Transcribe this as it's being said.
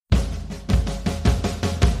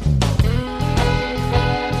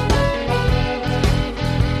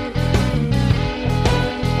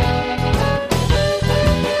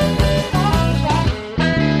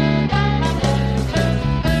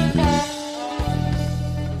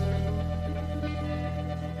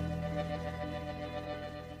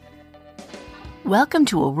Welcome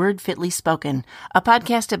to A Word Fitly Spoken, a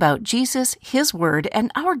podcast about Jesus, His Word,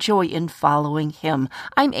 and our joy in following Him.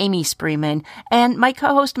 I'm Amy Spreeman, and my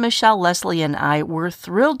co-host Michelle Leslie and I were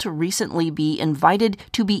thrilled to recently be invited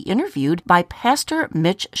to be interviewed by Pastor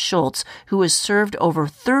Mitch Schultz, who has served over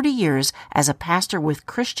 30 years as a pastor with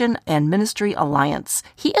Christian and Ministry Alliance.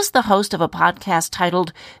 He is the host of a podcast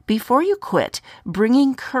titled Before You Quit,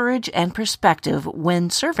 Bringing Courage and Perspective When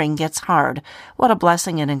Serving Gets Hard. What a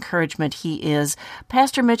blessing and encouragement he is.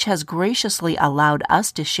 Pastor Mitch has graciously allowed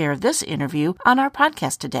us to share this interview on our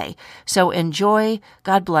podcast today. So enjoy,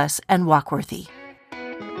 God bless, and walk worthy.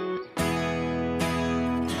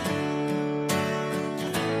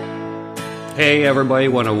 Hey everybody, I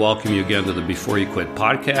want to welcome you again to the Before You Quit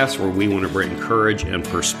podcast, where we want to bring courage and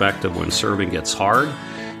perspective when serving gets hard.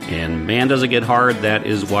 And man, does it get hard. That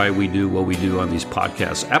is why we do what we do on these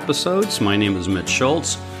podcast episodes. My name is Mitch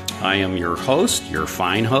Schultz. I am your host, your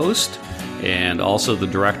fine host, and also the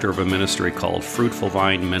director of a ministry called Fruitful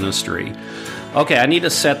Vine Ministry. Okay, I need to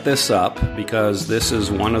set this up because this is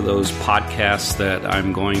one of those podcasts that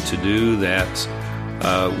I'm going to do that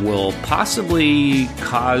will possibly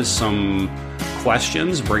cause some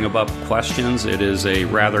questions, bring up questions. It is a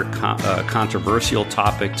rather controversial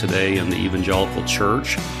topic today in the evangelical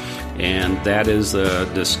church, and that is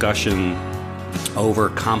a discussion over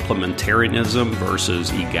complementarianism versus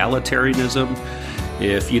egalitarianism.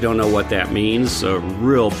 If you don't know what that means, a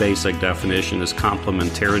real basic definition is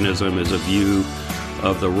complementarianism is a view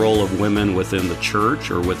of the role of women within the church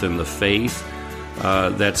or within the faith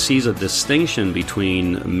that sees a distinction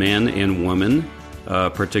between men and women,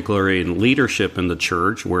 particularly in leadership in the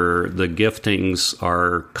church, where the giftings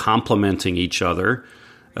are complementing each other.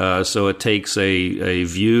 So it takes a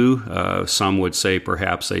view, some would say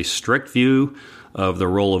perhaps a strict view, of the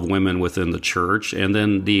role of women within the church. And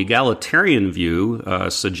then the egalitarian view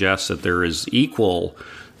suggests that there is equal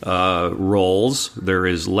roles, there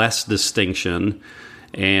is less distinction,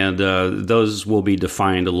 and those will be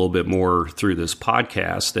defined a little bit more through this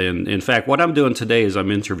podcast. And in fact, what I'm doing today is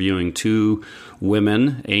I'm interviewing two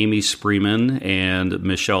women, Amy Spreeman and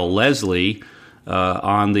Michelle Leslie,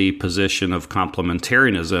 on the position of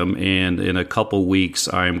complementarianism. And in a couple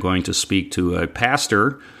weeks, I'm going to speak to a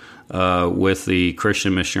pastor with the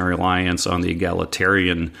Christian Missionary Alliance on the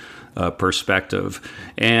egalitarian perspective.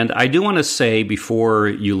 And I do want to say before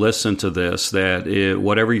you listen to this that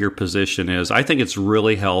whatever your position is, I think it's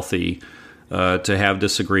really healthy to have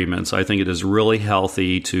disagreements. I think it is really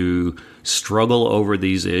healthy to struggle over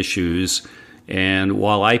these issues. And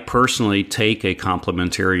while I personally take a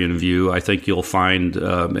complementarian view, I think you'll find,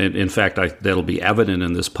 in fact, that'll be evident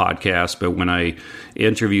in this podcast, but when I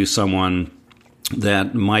interview someone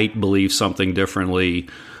that might believe something differently,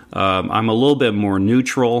 I'm a little bit more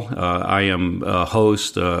neutral. I am a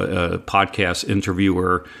host, a podcast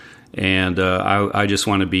interviewer, and I just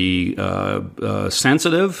want to be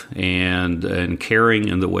sensitive and caring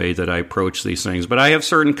in the way that I approach these things. But I have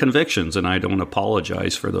certain convictions, and I don't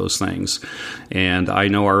apologize for those things. And I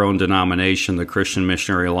know our own denomination, the Christian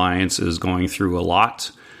Missionary Alliance, is going through a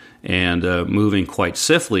lot and moving quite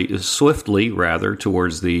swiftly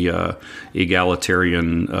towards the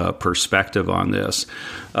egalitarian perspective on this.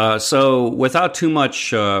 So without too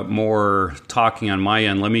much more talking on my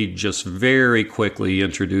end, let me just very quickly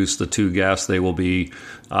introduce the two guests. They will be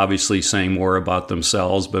obviously saying more about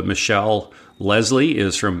themselves, but Michelle Leslie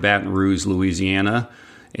is from Baton Rouge, Louisiana,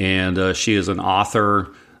 and she is an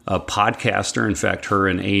author, a podcaster. In fact, her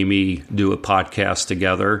and Amy do a podcast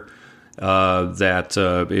together that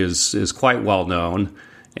is quite well known,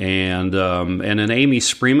 and then Amy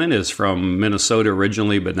Spreeman is from Minnesota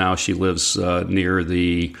originally, but now she lives near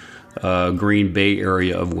the Green Bay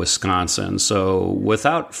area of Wisconsin. So,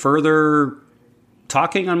 without further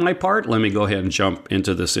talking on my part, let me go ahead and jump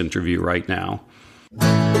into this interview right now.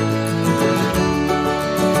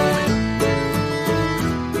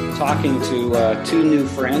 Talking to two new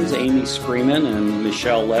friends, Amy Spreeman and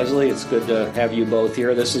Michelle Leslie. It's good to have you both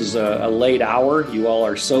here. This is a late hour. You all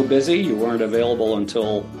are so busy. You weren't available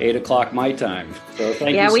until 8 o'clock my time. So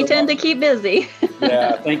thank you. Yeah, we tend to keep busy.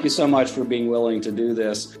 Yeah, thank you so much for being willing to do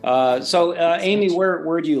this. So, Amy,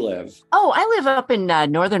 where do you live? Oh, I live up in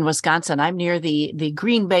northern Wisconsin. I'm near the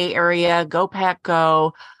Green Bay area. Go Pack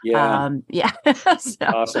Go. Yeah. So.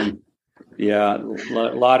 Awesome. Yeah, a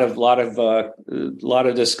lot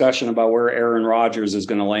of discussion about where Aaron Rodgers is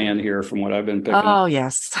going to land here, from what I've been picking up. Oh,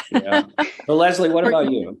 yes. Yeah. So, Leslie, what about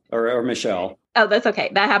you, or Michelle? Oh, that's okay.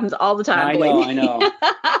 That happens all the time. I know.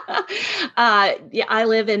 Yeah, I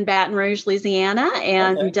live in Baton Rouge, Louisiana,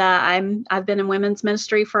 and Okay. I've been in women's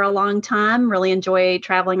ministry for a long time. Really enjoy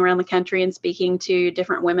traveling around the country and speaking to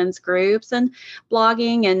different women's groups and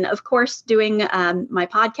blogging, and of course doing my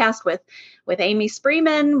podcast with Amy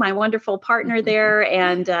Spreeman, my wonderful partner there,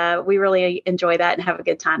 and we really enjoy that and have a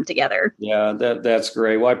good time together. Yeah, that's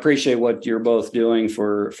great. Well, I appreciate what you're both doing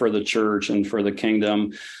for the church and for the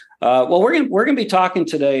kingdom. Well, we're gonna be talking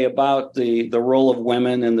today about the role of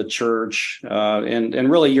women in the church,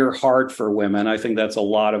 and really your heart for women. I think that's a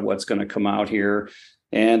lot of what's going to come out here.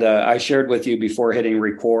 And I shared with you before hitting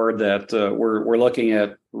record that we're looking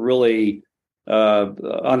at really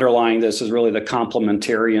underlying this is really the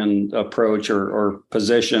complementarian approach or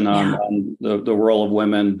position on the role of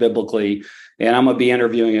women biblically. And I'm going to be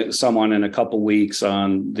interviewing someone in a couple weeks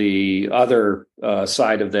on the other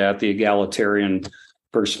side of that, the egalitarian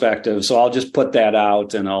perspective. So I'll just put that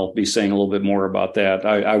out, and I'll be saying a little bit more about that.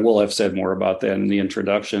 I will have said more about that in the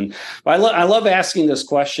introduction. But I love asking this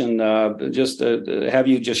question, just to have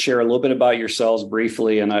you just share a little bit about yourselves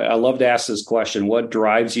briefly. And I love to ask this question: what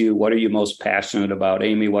drives you? What are you most passionate about?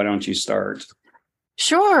 Amy, why don't you start?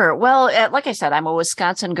 Sure. Well, like I said, I'm a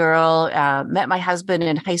Wisconsin girl, met my husband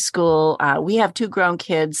in high school. We have 2 grown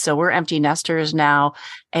kids, so we're empty nesters now.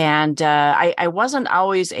 And I wasn't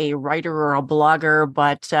always a writer or a blogger,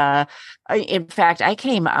 but in fact, I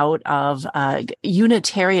came out of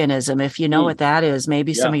Unitarianism, if you know what that is.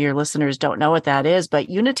 Maybe some of your listeners don't know what that is, but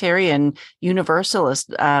Unitarian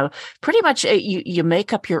Universalist, pretty much you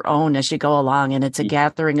make up your own as you go along, and it's a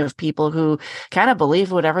gathering of people who kind of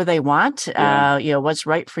believe whatever they want. What's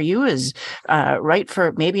right for you is right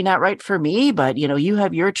for maybe not right for me, but you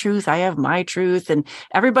have your truth, I have my truth, and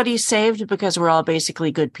everybody's saved because we're all basically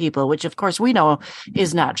good people, which of course we know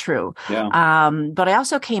is not true. But I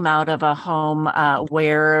also came out of a home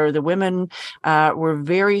where the women were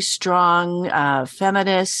very strong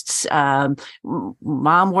feminists.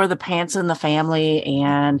 Mom wore the pants in the family,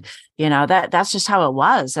 and that's just how it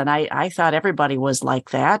was. And I thought everybody was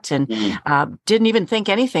like that, and didn't even think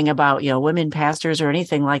anything about, women pastors or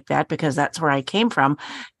anything like that, because that's where I came from.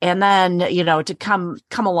 And then, to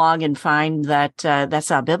come along and find that that's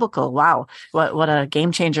not biblical. Wow. What a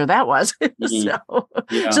game changer that was.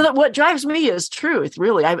 So that what drives me is truth,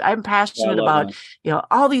 really. I'm passionate about,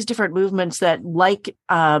 all these different movements that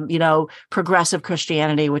progressive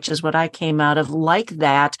Christianity, which is what I came out of, like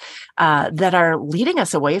that are leading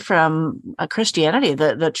us away from Christianity,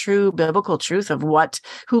 the true biblical truth of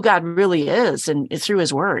who God really is, and through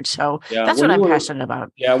his word. So that's what I'm passionate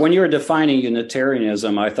about. Yeah. When you were defining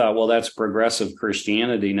Unitarianism, I thought, well, that's progressive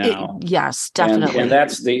Christianity now. Yes, definitely. And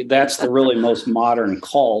that's the really most modern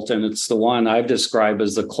cult. And it's the one I've described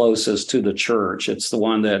as the closest to the church. It's the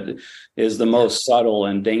one that is the most subtle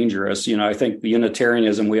and dangerous. I think the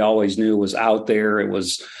Unitarianism we always knew was out there. It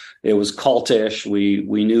was cultish.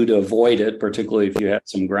 We knew to avoid it, particularly if you had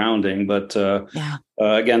some grounding. But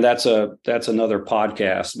again, that's another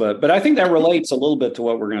podcast. But I think that relates a little bit to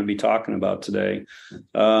what we're going to be talking about today.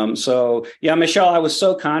 Michelle, I was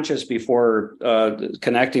so conscious before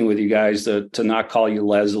connecting with you guys to not call you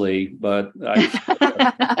Leslie, but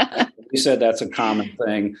you said that's a common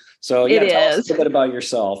thing. So tell us a little bit about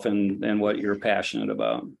yourself and what you're passionate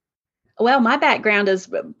about. Well, my background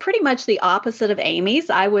is pretty much the opposite of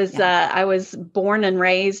Amy's. I was born and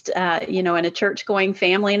raised, in a church-going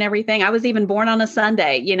family and everything. I was even born on a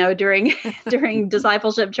Sunday, during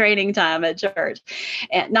discipleship training time at church,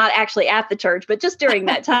 and not actually at the church, but just during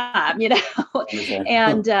that time,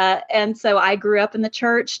 And so I grew up in the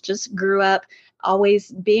church. Just grew up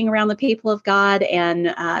always being around the people of God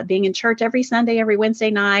and being in church every Sunday, every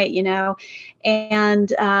Wednesday night,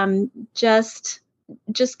 and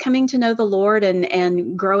just coming to know the Lord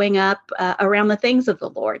and growing up around the things of the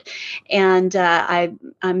Lord. And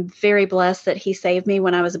I'm very blessed that he saved me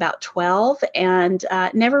when I was about 12 and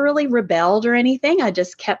never really rebelled or anything. I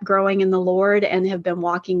just kept growing in the Lord and have been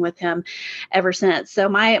walking with him ever since. So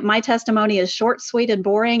my testimony is short, sweet, and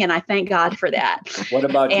boring, and I thank God for that. What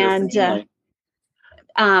about your family?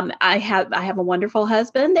 I have a wonderful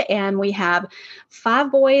husband, and we have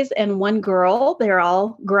 5 boys and 1 girl. They're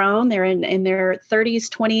all grown. They're in their 30s,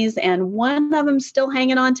 20s, and one of them still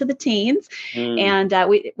hanging on to the teens. And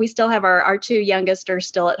we still have our 2 youngest are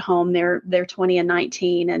still at home. They're 20 and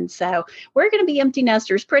 19, and so we're going to be empty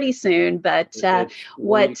nesters pretty soon. But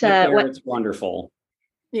it's wonderful.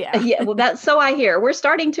 Yeah. Yeah. Well, that's so I hear. We're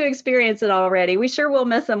starting to experience it already. We sure will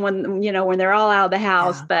miss them when they're all out of the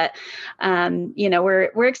house. Yeah. But,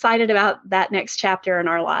 we're excited about that next chapter in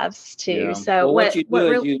our lives too. Yeah. So well, what you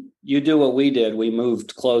do is you do what we did. We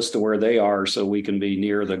moved close to where they are so we can be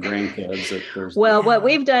near the grandkids. What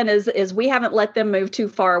we've done is we haven't let them move too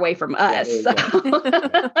far away from us. So.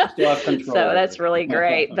 Still have control. So that's really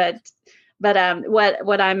great. But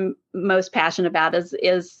what I'm most passionate about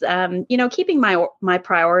is keeping my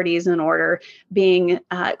priorities in order, being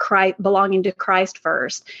belonging to Christ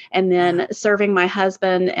first, and then serving my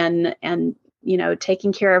husband and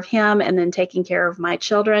taking care of him, and then taking care of my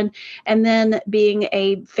children, and then being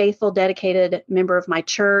a faithful, dedicated member of my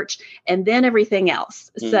church, and then everything else.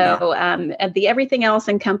 So the everything else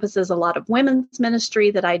encompasses a lot of women's ministry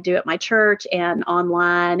that I do at my church and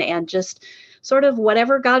online, and just sort of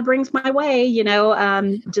whatever God brings my way,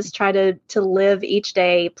 just try to live each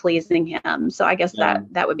day pleasing him. So I guess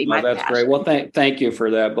that would be my that's passion. Great. Well, thank you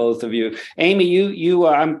for that, both of you. Amy, you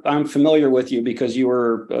I'm familiar with you because you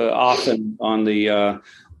were often on the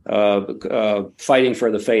Fighting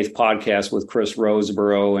for the Faith podcast with Chris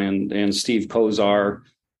Roseborough and Steve Kozar.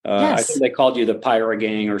 Yes. I think they called you the Pirate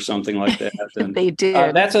Gang or something like that. And, they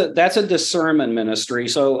did. That's a discernment ministry.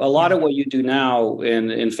 So a lot of what you do now,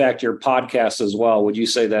 and in fact, your podcast as well, would you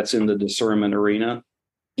say that's in the discernment arena?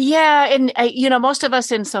 Yeah. And, most of us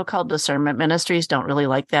in so-called discernment ministries don't really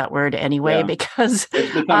like that word anyway, because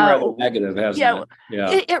it's become rather negative, hasn't it? Yeah.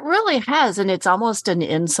 It really has. And it's almost an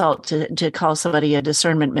insult to call somebody a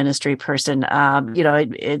discernment ministry person.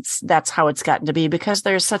 That's how it's gotten to be, because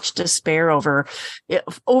there's such despair over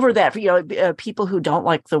that, people who don't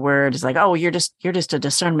like the word is like, oh, you're just a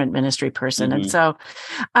discernment ministry person. Mm-hmm. And so,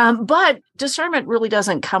 but discernment really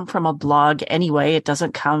doesn't come from a blog anyway. It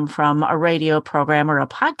doesn't come from a radio program or a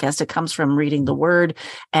podcast. It comes from reading the word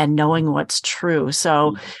and knowing what's true.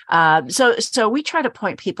 So, so we try to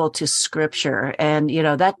point people to scripture, and,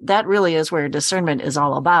 that really is where discernment is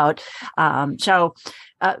all about.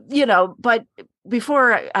 But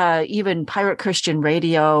before even Pirate Christian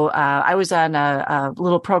Radio, I was on a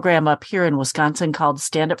little program up here in Wisconsin called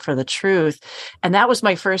Stand Up for the Truth. And that was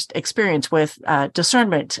my first experience with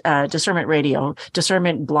discernment radio,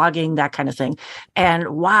 discernment blogging, that kind of thing. And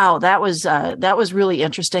wow, that was really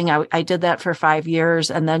interesting. I did that for 5 years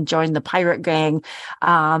and then joined the Pirate Gang,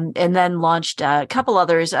 and then launched a couple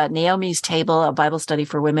others, Naomi's Table, a Bible study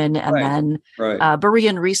for women. And then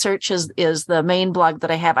Berean Research is the main blog that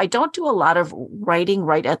I have. I don't do a lot of writing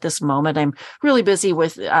right at this moment. I'm really busy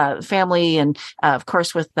with family, and of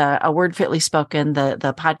course with A Word Fitly Spoken,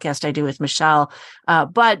 the podcast I do with Michelle.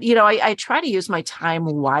 But I try to use my time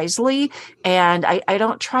wisely, and I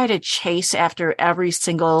don't try to chase after every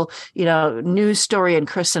single news story in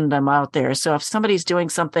Christendom out there. So if somebody's doing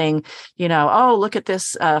something, oh, look at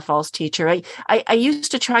this false teacher. I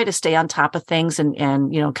used to try to stay on top of things and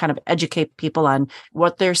kind of educate people on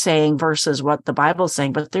what they're saying versus what the Bible's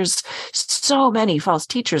saying. But there's so many false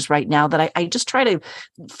teachers right now that I just try to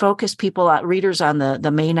focus readers on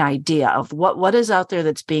the main idea of what is out there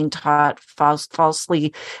that's being taught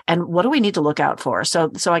falsely, and what do we need to look out for.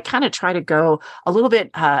 So I kind of try to go a little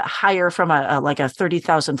bit higher from a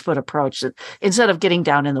 30,000-foot approach instead of getting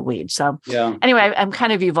down in the weeds. So anyway, I'm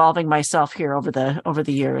kind of evolving myself here over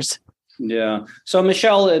the years. Yeah. So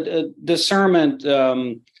Michelle, discernment,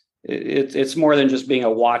 it's more than just being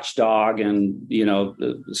a watchdog and,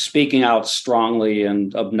 speaking out strongly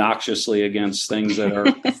and obnoxiously against things that are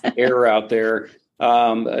error out there.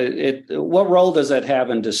 What role does that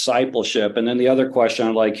have in discipleship? And then the other question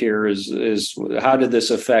I'd like here is how did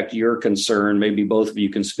this affect your concern? Maybe both of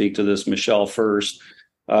you can speak to this, Michelle, first,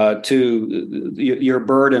 to your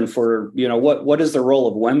burden for, what is the role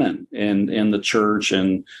of women in the church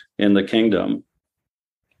and in the kingdom?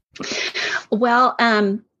 Well,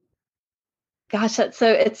 gosh,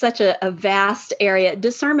 it's such a vast area.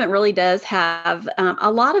 Discernment really does have a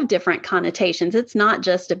lot of different connotations. It's not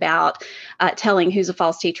just about telling who's a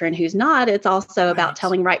false teacher and who's not. It's also about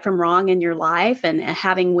telling right from wrong in your life and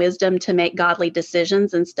having wisdom to make godly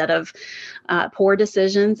decisions instead of poor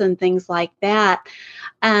decisions and things like that.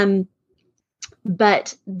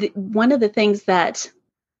 But one of the things that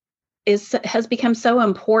has become so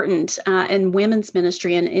important in women's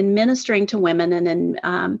ministry and in ministering to women and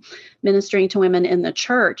in ministering to women in the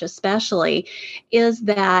church especially, is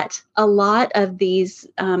that a lot of these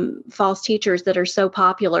false teachers that are so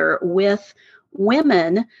popular with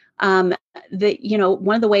women, that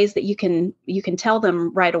one of the ways that you can tell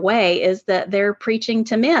them right away is that they're preaching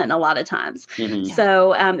to men a lot of times. Mm-hmm.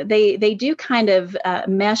 So they do kind of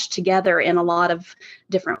mesh together in a lot of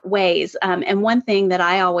different ways. And one thing that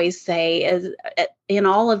I always say is, in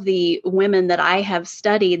all of the women that I have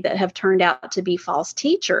studied that have turned out to be false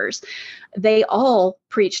teachers, they all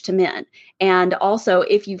preach to men. And also,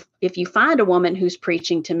 if you find a woman who's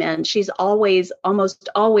preaching to men, she's almost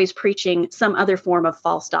always preaching some other form of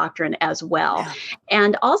false doctrine as well. Yeah.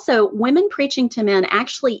 And also, women preaching to men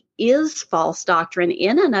actually is false doctrine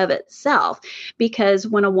in and of itself, because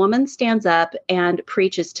when a woman stands up and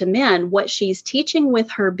preaches to men, what she's teaching with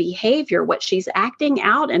her behavior, what she's acting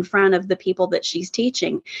out in front of the people that she's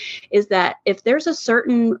teaching, is that if there's a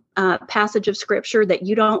certain passage of scripture that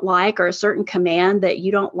you don't like, or a certain command that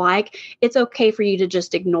you don't like, it's okay for you to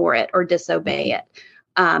just ignore it or disobey it.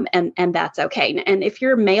 And that's okay. And if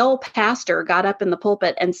your male pastor got up in the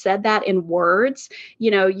pulpit and said that in words,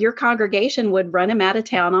 your congregation would run him out of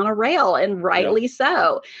town on a rail, and rightly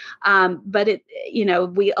so. But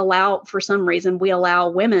for some reason, we allow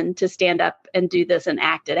women to stand up and do this and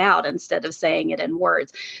act it out instead of saying it in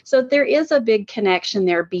words. So there is a big connection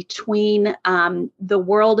there between the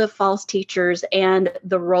world of false teachers and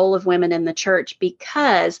the role of women in the church,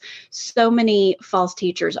 because so many false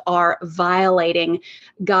teachers are violating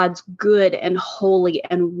God's good and holy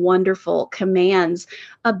and wonderful commands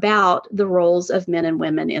about the roles of men and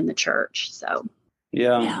women in the church. So,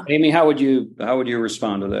 yeah. Amy, how would you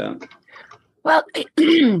respond to that? Well,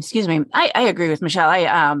 excuse me. I agree with Michelle.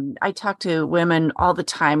 I talk to women all the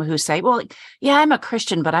time who say, well, yeah, I'm a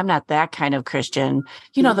Christian, but I'm not that kind of Christian.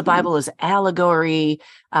 The Bible is allegory.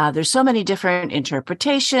 There's so many different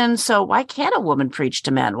interpretations. So why can't a woman preach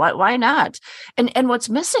to men? Why not? And what's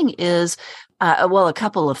missing is, a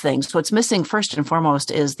couple of things. What's missing first and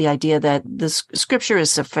foremost is the idea that the scripture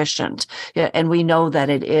is sufficient, and we know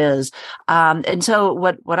that it is. And so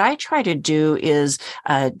what I try to do is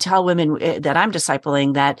tell women that I'm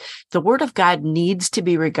discipling that the word of God needs to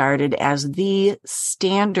be regarded as the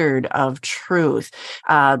standard of truth.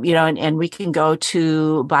 And we can go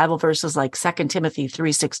to Bible verses like 2 Timothy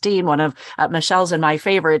 3:16. One of Michelle's and my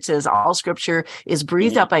favorites is, all scripture is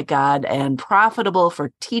breathed out by God and profitable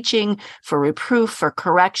for teaching, for reproof, for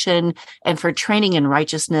correction, and for training in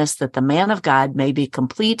righteousness, that the man of God may be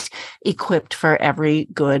complete, equipped for every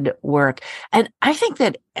good work. And I think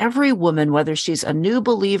that every woman, whether she's a new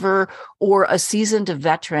believer or a seasoned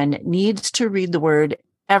veteran, needs to read the word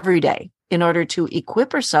every day in order to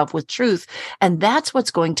equip herself with truth. And that's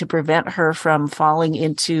what's going to prevent her from falling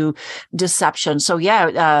into deception. So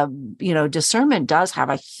discernment does have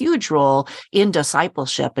a huge role in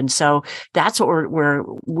discipleship. And so that's what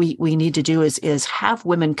we need to do is have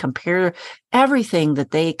women compare everything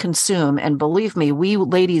that they consume. And believe me, we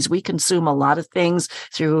ladies, we consume a lot of things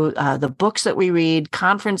through the books that we read,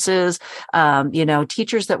 conferences,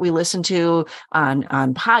 teachers that we listen to on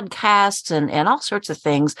podcasts and all sorts of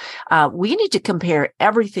things. We need to compare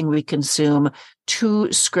everything we consume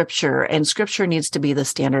to scripture, and scripture needs to be the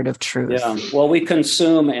standard of truth. Yeah. Well, we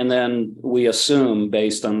consume and then we assume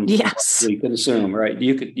based on what we consume, right?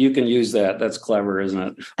 You can use that. That's clever, isn't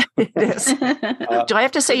it? It is. Do I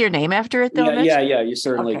have to say your name after it though? Yeah, you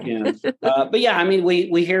certainly can. But yeah, I mean,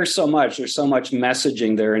 we hear so much. There's so much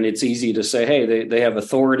messaging there, and it's easy to say, hey, they have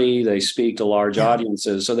authority. They speak to large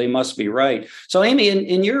audiences, so they must be right. So, Amy,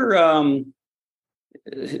 in your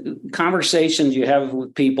conversations you have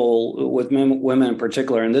with people, with women in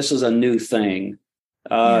particular, and this is a new thing.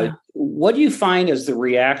 What do you find as the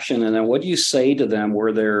reaction, and then what do you say to them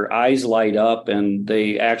where their eyes light up and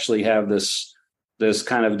they actually have this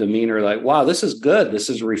kind of demeanor like, wow, this is good, this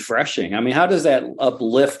is refreshing? I mean, how does that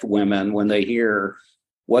uplift women when they hear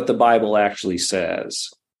what the Bible actually says?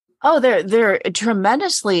 Oh, they're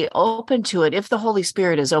tremendously open to it if the Holy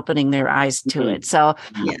Spirit is opening their eyes to it. So,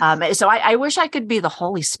 so I wish I could be the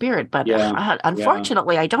Holy Spirit, but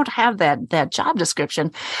unfortunately, I don't have that job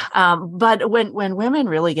description. But when women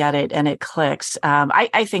really get it and it clicks,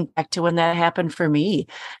 I think back to when that happened for me.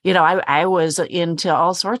 I was into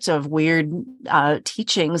all sorts of weird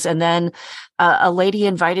teachings, and then a lady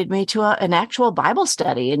invited me to an actual Bible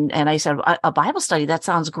study, and I said, a Bible study? That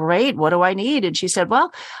sounds great. What do I need? And she said,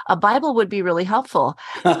 well, a Bible would be really helpful.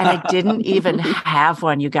 And I didn't even have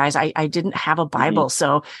one, you guys. I didn't have a Bible.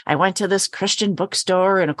 So I went to this Christian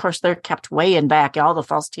bookstore, and of course they're kept way in back. All the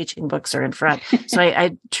false teaching books are in front. So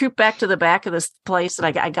I trooped back to the back of this place, and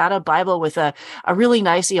I got a Bible with a really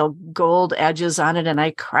nice, gold edges on it. And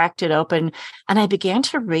I cracked it open and I began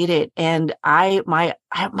to read it. And my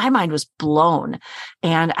my mind was blown.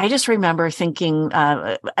 And I just remember thinking,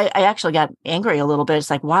 I actually got angry a little bit. It's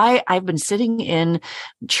like, why? I've been sitting in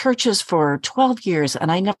churches for 12 years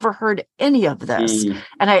and I never heard any of this.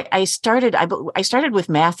 And I started with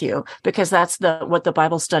Matthew because that's what the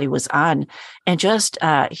Bible study was on. And just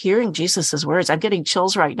hearing Jesus's words, I'm getting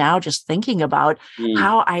chills right now just thinking about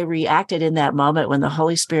how I reacted in that moment when the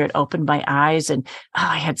Holy Spirit opened my eyes, and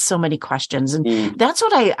I had so many questions. And that's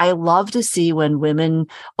what I love to see when women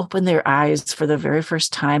open their eyes for the very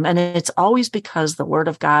first time. And it's always because the Word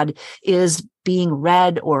of God is being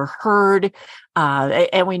read or heard.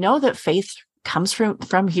 And we know that faith comes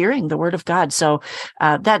from hearing the Word of God. So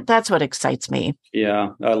that's what excites me. Yeah,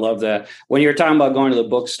 I love that. When you're talking about going to the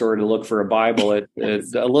bookstore to look for a Bible,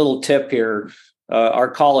 it's a little tip here. Our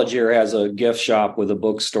college here has a gift shop with a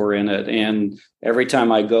bookstore in it. And every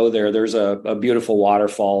time I go there, there's a beautiful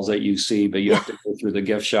waterfalls that you see, but you have to go through the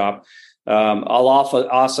gift shop. I'll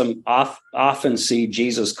often see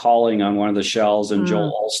Jesus Calling on one of the shelves in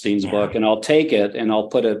Joel Osteen's book, and I'll take it and I'll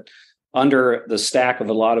put it under the stack of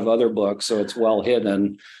a lot of other books, so it's well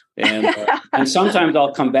hidden. And sometimes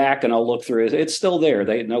I'll come back and I'll look through it. It's still there.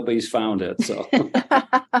 Nobody's found it. So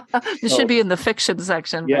it should be in the fiction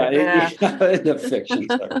section. Yeah, in the fiction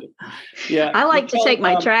section. Yeah, I like to take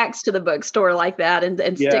my tracts to the bookstore like that and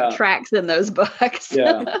stick tracts in those books.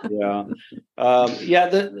 Michelle,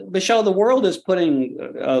 the world is putting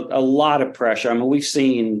a lot of pressure. I mean, we've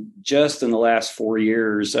seen just in the last 4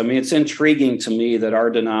 years. I mean, it's intriguing to me that our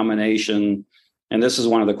denomination. And this is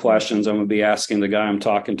one of the questions I'm going to be asking the guy I'm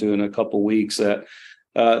talking to in a couple of weeks, that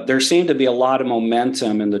there seemed to be a lot of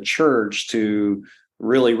momentum in the church to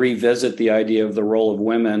really revisit the idea of the role of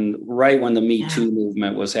women right when the Me Too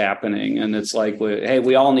movement was happening. And it's like, hey,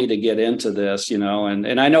 we all need to get into this, and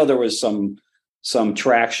I know there was some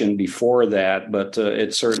traction before that, but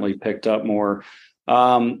it certainly picked up more.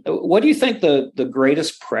 What do you think the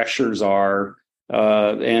greatest pressures are?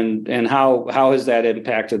 And how has that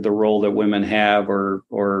impacted the role that women have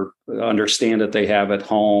or understand that they have at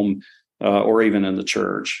home or even in the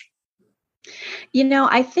church?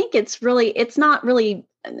 I think it's not really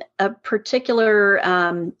a particular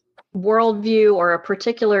worldview or a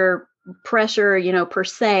particular pressure, per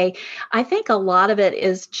se. I think a lot of it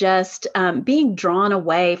is just being drawn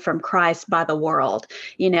away from Christ by the world,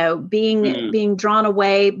 being drawn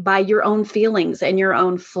away by your own feelings and your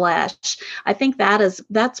own flesh. I think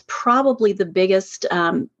that's probably the biggest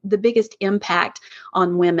impact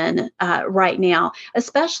on women right now,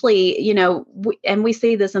 especially, and we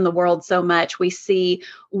see this in the world so much. We see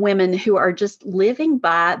women who are just living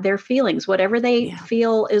by their feelings. Whatever they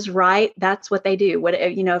feel is right, that's what they do.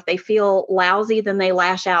 If they feel lousy, then they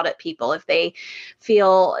lash out at people. If they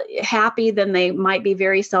feel happy, then they might be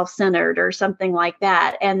very self-centered or something like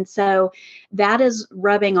that. And so that is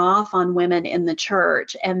rubbing off on women in the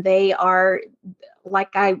church. And they are,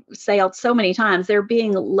 like I say so many times, they're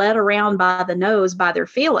being led around by the nose by their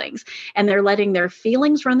feelings, and they're letting their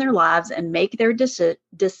feelings run their lives and make their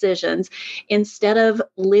decisions instead of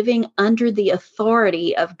living under the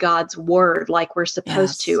authority of God's word like we're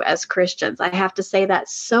supposed to as Christians. I have to say that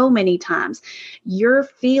so many times. Your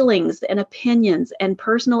feelings and opinions and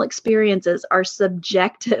personal experiences are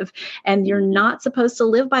subjective, and you're not supposed to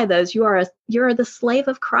live by those. You're the slave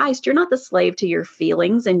of Christ. You're not the slave to your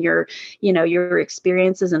feelings and your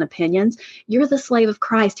experiences and opinions. You're the slave of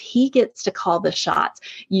Christ. He gets to call the shots.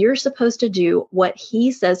 You're supposed to do what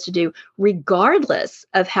he says to do, regardless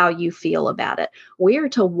of how you feel about it. We are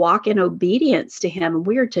to walk in obedience to him.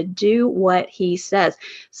 We are to do what he says.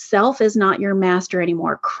 Self is not your master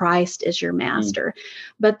anymore. Christ is your master.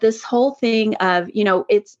 But this whole thing of,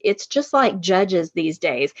 it's just like judges these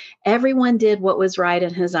days. Everyone did what was right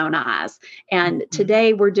in his own eyes. And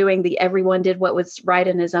today we're doing the everyone did what was right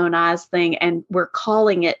in his own eyes thing, and we're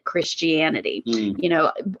calling it Christianity.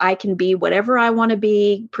 I can be whatever I want to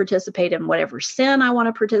be, participate in whatever sin I want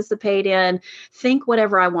to participate in, think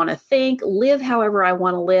whatever I want to think, live however I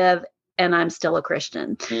want to live, and I'm still a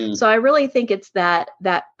Christian. So I really think it's that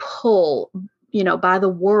pull, by the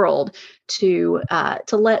world to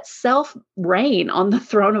let self reign on the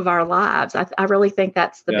throne of our lives. I really think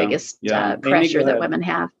that's the biggest pressure that women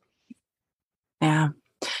have.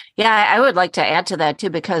 Yeah, I would like to add to that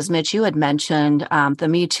too, because Mitch, you had mentioned the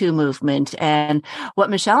Me Too movement, and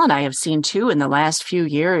what Michelle and I have seen too in the last few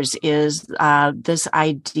years is this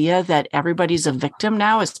idea that everybody's a victim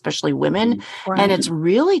now, especially women, Right. and it's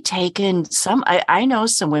really taken some. I know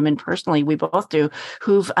some women personally, we both do,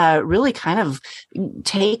 who've really kind of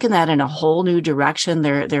taken that in a whole new direction.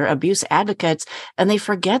 They're abuse advocates, and they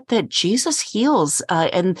forget that Jesus heals,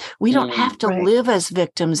 and we don't have to Right. live as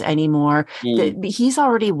victims anymore. That he's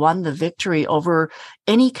already won the victory over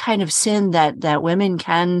any kind of sin that women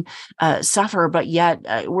can suffer, but yet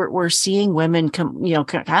we're seeing women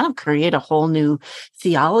kind of create a whole new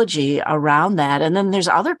theology around that. And then there's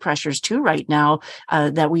other pressures too right now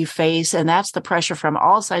that we face, and that's the pressure from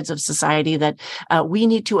all sides of society that we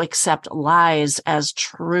need to accept lies as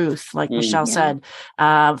truth, like Michelle said.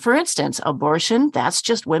 For instance, abortion, that's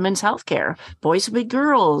just women's health care. Boys will be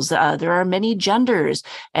girls. There are many genders,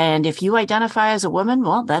 and if you identify as a woman,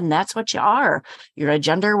 well, then that's what you are. Your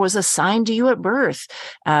gender was assigned to you at birth.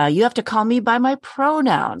 You have to call me by my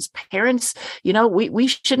pronouns. Parents, we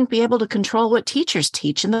shouldn't be able to control what teachers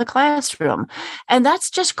teach in the classroom. And that's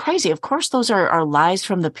just crazy. Of course, those are lies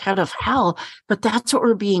from the pit of hell, but that's what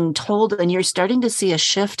we're being told. And you're starting to see a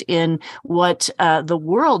shift in what the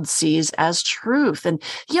world sees as truth. And,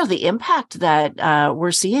 the impact that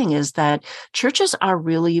we're seeing is that churches are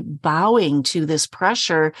really bowing to this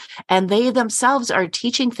pressure, and they themselves are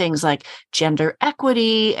teaching things like gender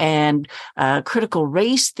equity and critical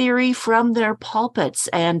race theory from their pulpits.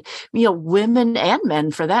 And, women and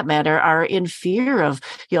men, for that matter, are in fear of,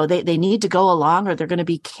 they need to go along or they're going to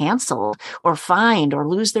be canceled or fined or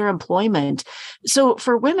lose their employment. So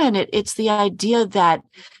for women, it's the idea that,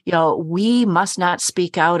 we must not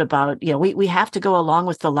speak out about, we have to go along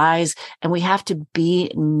with the lies, and we have to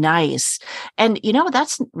be nice. And,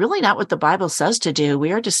 that's really not what the Bible says to do.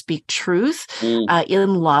 We are to speak truth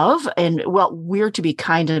in love. And, well, we're to be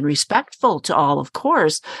kind and respectful to all, of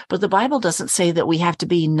course, but the Bible doesn't say that we have to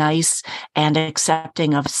be nice and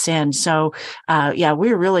accepting of sin. So,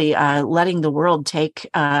 we're really letting the world take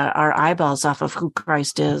our eyeballs off of who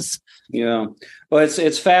Christ is. Yeah. Well,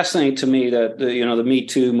 it's fascinating to me that the Me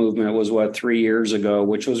Too movement was 3 years ago,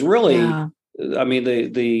 which was really, I mean,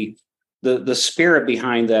 the spirit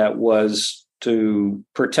behind that was to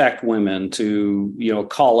protect women, to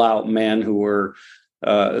call out men who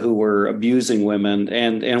were abusing women,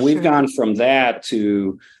 and we've gone from that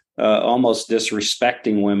to almost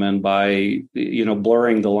disrespecting women by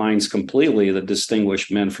blurring the lines completely that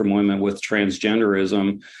distinguish men from women with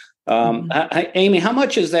transgenderism. Amy, how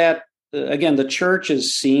much is that? Again, the church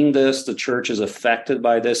is seeing this. The church is affected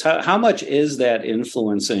by this. How much is that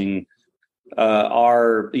influencing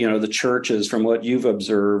the churches, from what you've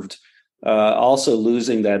observed, also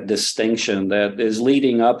losing that distinction that is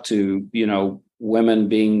leading up to, women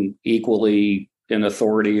being equally in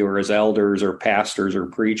authority or as elders or pastors or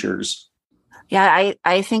preachers? Yeah,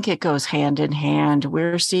 I think it goes hand in hand.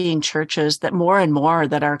 We're seeing churches that more and more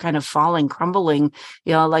that are kind of crumbling,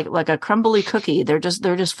 like a crumbly cookie. They're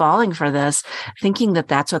just falling for this, thinking that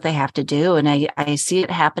that's what they have to do. And I see it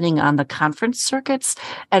happening on the conference circuits,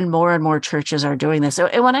 and more churches are doing this. So,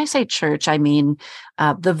 and when I say church, I mean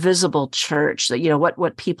the visible church, that,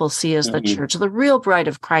 what people see as the church. The real bride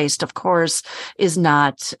of Christ, of course, is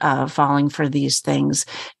not falling for these things.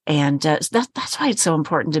 And that's why it's so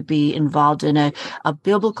important to be involved in a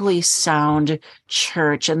biblically sound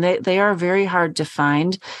church. And they are very hard to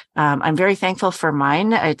find. I'm very thankful for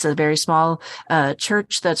mine. It's a very small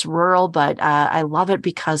church that's rural, but I love it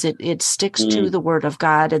because it sticks to the Word of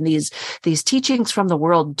God. And these teachings from the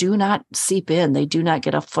world do not seep in. They do not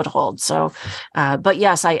get a foothold. So, but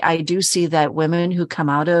yes, I do see that women who come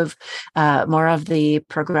out of more of the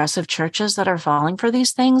progressive churches that are falling for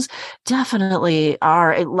these things definitely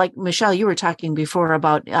are. Like Michelle, you were talking before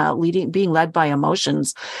about being led by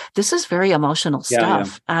emotions. This is very emotional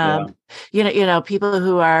stuff. People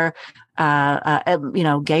who are,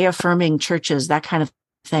 gay affirming churches, that kind of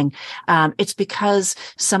thing. It's because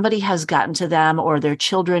somebody has gotten to them, or their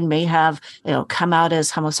children may have, come out as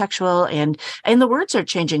homosexual, and the words are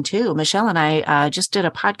changing too. Michelle and I just did a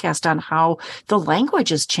podcast on how the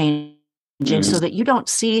language is changing. So that you don't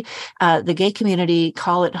see the gay community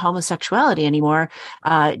call it homosexuality anymore.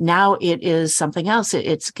 Now it is something else.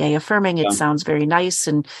 It's gay affirming. It sounds very nice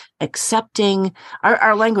and accepting.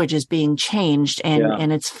 Our language is being changed,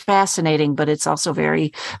 and it's fascinating, but it's also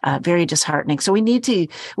very, very disheartening. So we need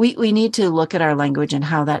to look at our language and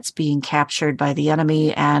how that's being captured by the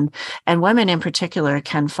enemy, and women in particular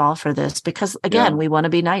can fall for this because, again, we want to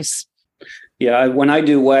be nice. Yeah, when I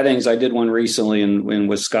do weddings, I did one recently in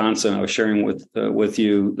Wisconsin. I was sharing with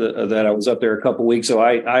you that I was up there a couple of weeks. So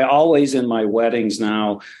I always in my weddings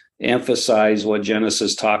now emphasize what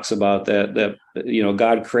Genesis talks about, that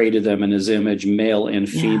God created them in His image, male and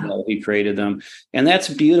female. Yeah. He created them, and that's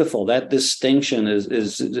beautiful. That distinction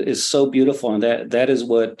is so beautiful, and that is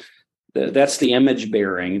what that's the image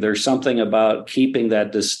bearing. There's something about keeping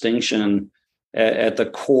that distinction at the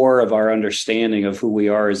core of our understanding of who we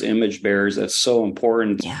are as image bearers. That's so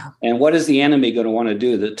important. Yeah. And what is the enemy going to want to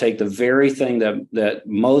do? To take the very thing that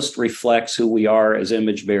most reflects who we are as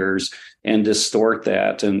image bearers and distort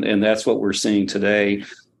that. And that's what we're seeing today.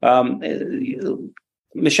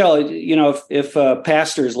 Michelle, if a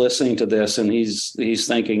pastor is listening to this and he's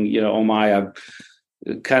thinking, oh my, I've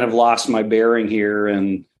kind of lost my bearing here,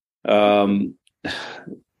 and and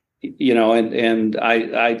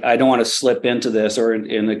I don't want to slip into this, or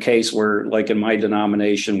in a case where, like in my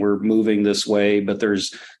denomination, we're moving this way, but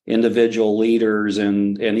there's individual leaders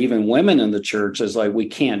and even women in the church is like, we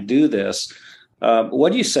can't do this.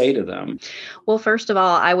 What do you say to them? Well, first of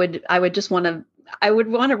all, I would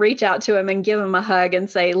want to reach out to him and give him a hug and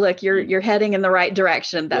say, look, you're heading in the right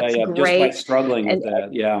direction. That's great. Just by struggling with that.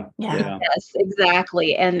 Yeah. Yes,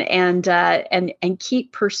 exactly. And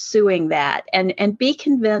keep pursuing that, and be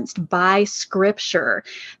convinced by Scripture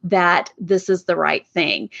that this is the right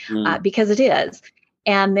thing, because it is.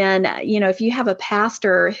 And then, if you have a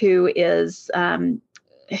pastor who is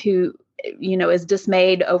is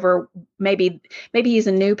dismayed over maybe he's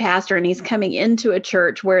a new pastor and he's coming into a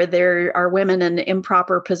church where there are women in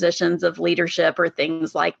improper positions of leadership or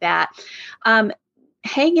things like that.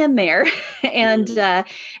 Hang in there and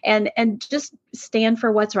just stand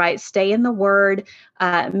for what's right. Stay in the Word.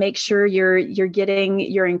 Make sure you're getting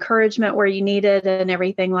your encouragement where you need it and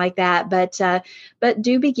everything like that. But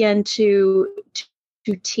do begin to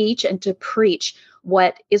teach and to preach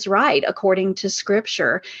what is right according to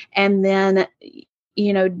Scripture. And then,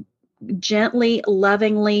 gently,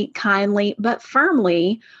 lovingly, kindly, but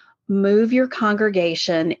firmly move your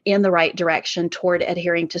congregation in the right direction toward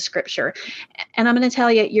adhering to Scripture. And I'm going to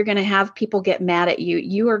tell you, you're going to have people get mad at you.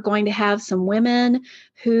 You are going to have some women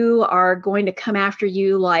who are going to come after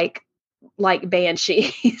you like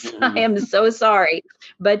banshees. Mm-hmm. I am so sorry,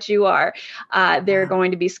 but you are. They're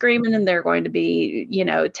going to be screaming, and they're going to be,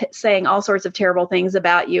 saying all sorts of terrible things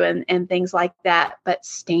about you and things like that. But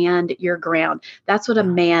stand your ground. That's what a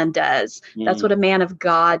man does. That's what a man of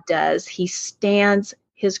God does. He stands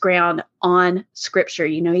his ground on Scripture.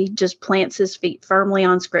 He just plants his feet firmly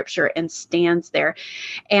on Scripture and stands there.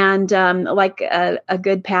 And like a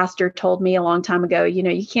good pastor told me a long time ago,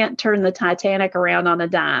 you can't turn the Titanic around on a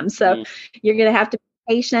dime. So you're going to have to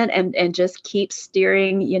be patient and just keep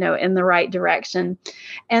steering, in the right direction.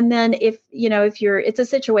 And then if it's a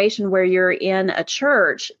situation where you're in a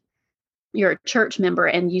church, you're a church member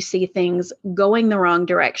and you see things going the wrong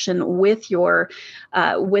direction with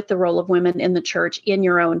with the role of women in the church, in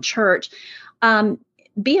your own church,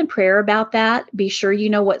 be in prayer about that. Be sure you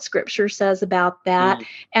know what Scripture says about that,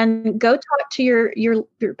 and go talk to your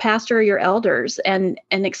pastor or your elders and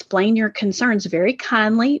explain your concerns very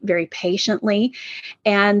kindly, very patiently,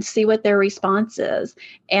 and see what their response is.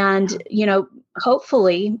 And,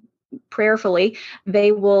 hopefully, prayerfully,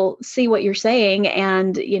 they will see what you're saying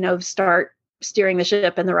and, start steering the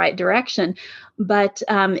ship in the right direction. But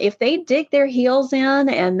if they dig their heels in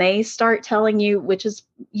and they start telling you, which is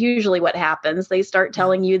usually what happens, they start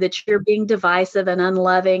telling you that you're being divisive and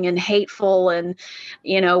unloving and hateful. And,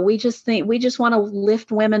 we just want to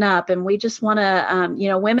lift women up, and we just want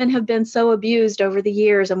to, women have been so abused over the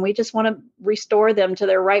years, and we just want to restore them to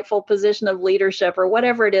their rightful position of leadership, or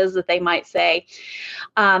whatever it is that they might say.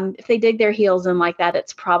 If they dig their heels in like that,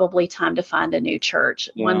 it's probably time to find a new church,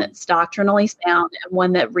 one that's doctrinally sound and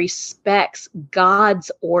one that respects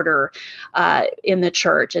God's order in the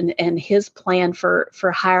church and His plan for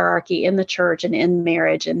hierarchy in the church and in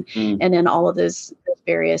marriage and in all of those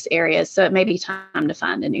various areas. So it may be time to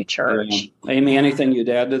find a new church. Amy, anything you'd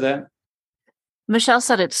add to that? Michelle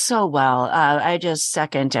said it so well. I just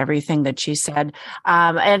second everything that she said.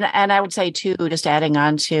 And I would say too, just adding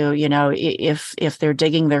on to, if they're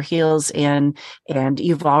digging their heels in and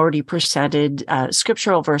you've already presented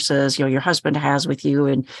scriptural verses, your husband has with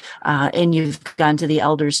you and you've gone to the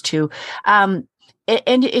elders too.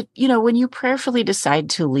 And it, when you prayerfully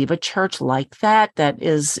decide to leave a church like that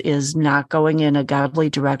is not going in a godly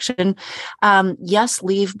direction, yes,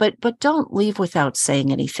 leave, but don't leave without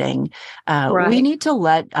saying anything. Right. We need to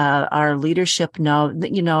let our leadership know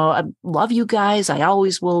that, I love you guys. I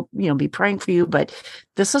always will, be praying for you, but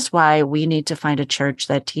This is why we need to find a church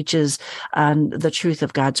that teaches the truth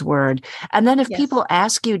of God's word. And then if people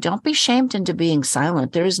ask you, don't be shamed into being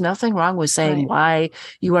silent. There is nothing wrong with saying why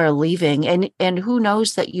you are leaving. And who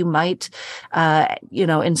knows that you might,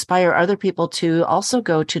 inspire other people to also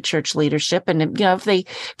go to church leadership. And, if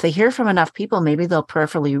they hear from enough people, maybe they'll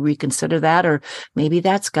prayerfully reconsider that, or maybe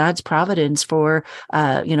that's God's providence for,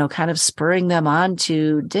 kind of spurring them on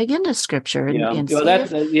to dig into Scripture.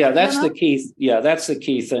 That's the key. Yeah, that's the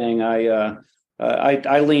key thing.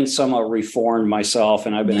 I lean somewhat reformed myself,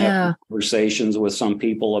 and I've been having conversations with some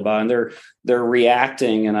people about, and they're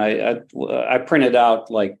reacting. And I printed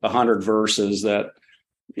out like 100 verses that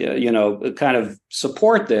kind of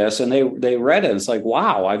support this, and they read it. It's like,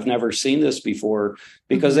 wow, I've never seen this before,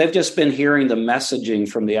 because they've just been hearing the messaging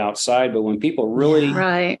from the outside. But when people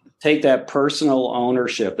really take that personal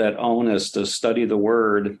ownership, that onus to study the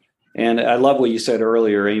Word. And I love what you said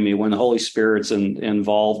earlier, Amy, when the Holy Spirit's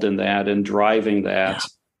involved in that and driving that.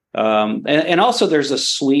 And also there's a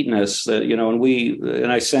sweetness that,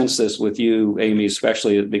 and I sense this with you, Amy,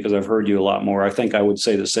 especially because I've heard you a lot more. I think I would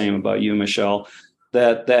say the same about you, Michelle,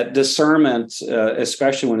 that discernment,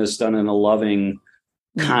 especially when it's done in a loving,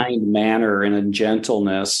 kind manner and in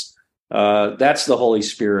gentleness, that's the Holy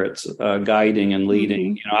Spirit guiding and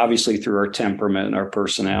leading, obviously through our temperament and our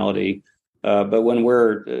personality. But when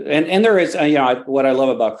we're, and there is, what I love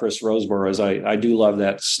about Chris Roseborough is I do love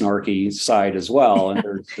that snarky side as well.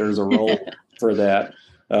 And there's a role for that.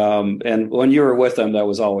 And when you were with them, that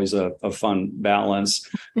was always a fun balance.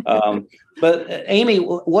 But Amy,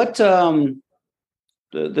 what, I'm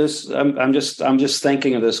just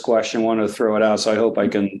thinking of this question, want to throw it out. So I hope I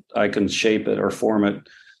can shape it or form it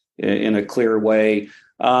in a clear way.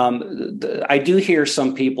 I do hear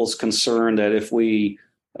some people's concern that if we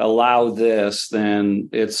allow this, then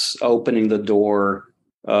it's opening the door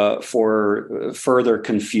for further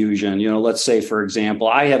confusion. Let's say, for example,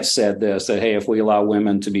 I have said this, that, hey, if we allow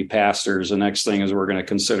women to be pastors, the next thing is we're going to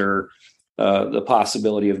consider the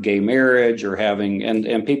possibility of gay marriage or having,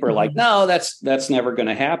 and people are like, no, that's never going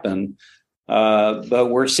to happen. But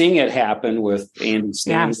we're seeing it happen with Andy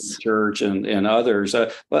Stanley's church and others.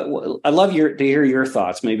 But I'd love to hear your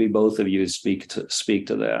thoughts. Maybe both of you speak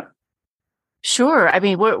to that. Sure. I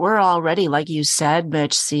mean, we're already, like you said,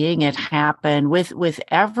 Mitch, seeing it happen with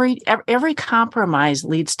every compromise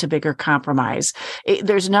leads to bigger compromise.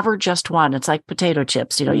 There's never just one. It's like potato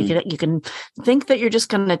chips. You can think that you're just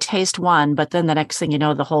going to taste one, but then the next thing you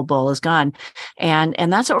know, the whole bowl is gone.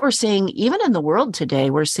 And that's what we're seeing even in the world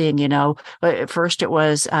today. We're seeing, at first it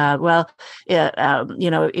was,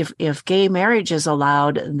 if gay marriage is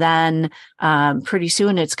allowed, then pretty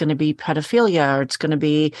soon it's going to be pedophilia, or it's going to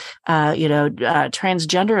be,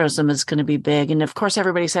 transgenderism is going to be big. And of course,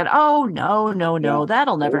 everybody said, oh, no,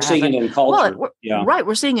 that'll never happen. We're seeing it in culture. Right.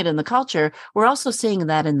 We're seeing it in the culture. We're also seeing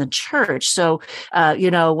that in the church. So,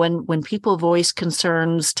 when people voice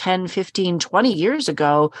concerns 10, 15, 20 years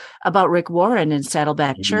ago about Rick Warren in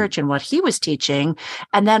Saddleback Church and what he was teaching,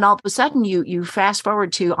 and then all of a sudden you fast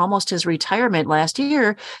forward to almost his retirement last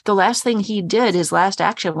year, the last thing he did, his last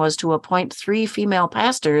action was to appoint 3 female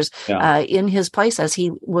pastors in his place as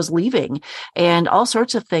he was leaving. And all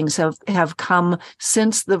sorts of things have come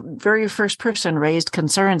since the very first person raised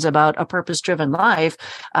concerns about a purpose-driven life.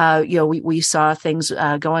 We saw things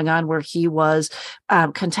going on where he was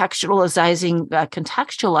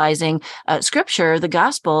contextualizing Scripture, the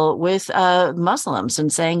gospel, with Muslims,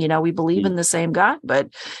 and saying, we believe in the same God, but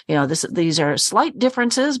these are slight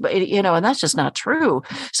differences, but and that's just not true.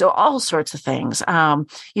 So all sorts of things, and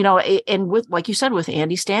with, like you said, with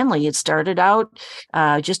Andy Stanley, it started out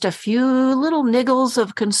just a few little niggles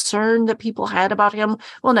of concern that people had about him.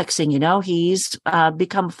 Well, next thing you know, he's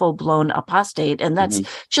become full-blown apostate, and that's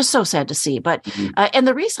just so sad to see. But and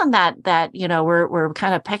the reason that we're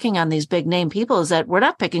kind of pecking on these big name people is that we're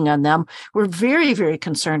not picking on them. We're very, very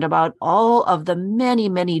concerned about all of the many,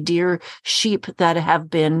 many dear sheep that have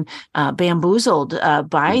been bamboozled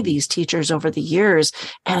by these teachers over the years.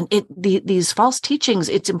 And these false teachings,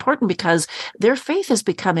 it's important because their faith is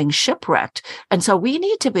becoming shipwrecked. And so we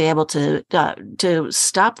need to be able to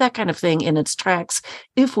stop that kind of thing in its tracks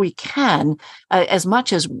if we can, as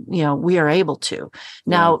much as we are able to.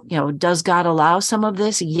 Now, does God allow some of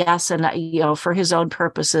this? Yes, and for His own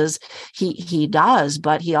purposes, He does.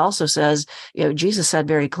 But He also says, Jesus said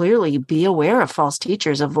very clearly, "Be aware of false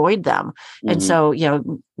teachers, avoid them." And so,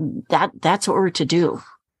 that's what we're to do.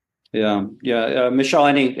 Yeah. Michelle,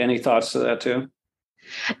 any thoughts to that too?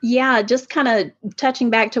 Yeah, just kind of touching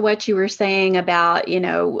back to what you were saying about,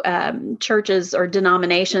 churches or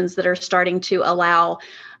denominations that are starting to allow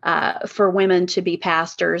for women to be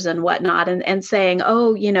pastors and whatnot, and saying,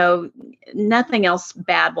 oh, nothing else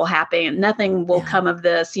bad will happen. Nothing will come of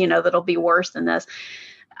this, that'll be worse than this.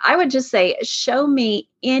 I would just say, show me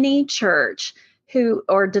any church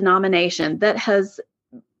or denomination that has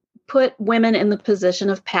put women in the position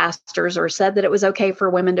of pastors or said that it was okay for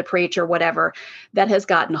women to preach or whatever, that has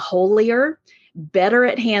gotten holier, better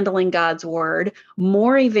at handling God's word,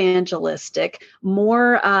 more evangelistic,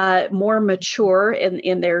 more mature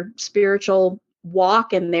in their spiritual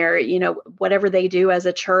walk and their, whatever they do as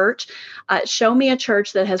a church. Show me a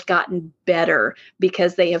church that has gotten better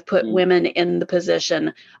because they have put women in the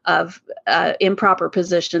position of improper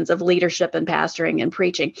positions of leadership and pastoring and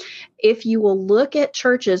preaching. If you will look at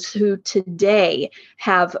churches who today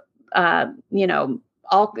have,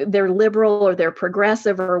 they're liberal or they're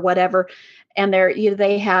progressive or whatever, and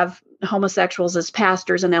they have homosexuals as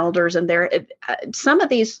pastors and elders, and some of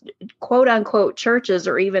these quote unquote churches,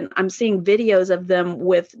 or even I'm seeing videos of them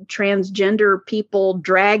with transgender people,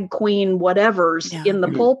 drag queen whatevers in the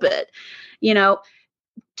pulpit.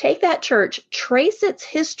 Take that church, trace its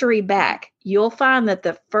history back. You'll find that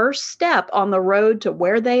the first step on the road to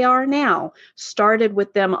where they are now started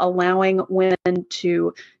with them allowing women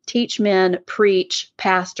to teach men, preach,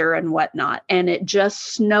 pastor, and whatnot. And it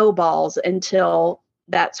just snowballs until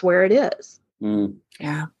that's where it is.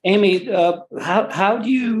 Yeah. Amy, how do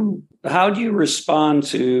you respond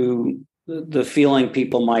to the feeling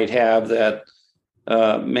people might have that,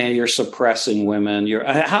 man, you're suppressing women?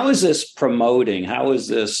 How is this promoting? How is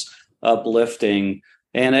this uplifting?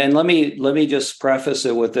 And let me just preface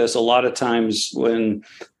it with this. A lot of times when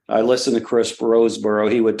I listen to Chris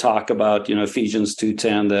Roseborough, he would talk about, Ephesians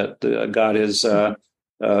 2:10, that God is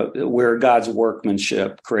we're God's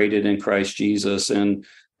workmanship created in Christ Jesus, and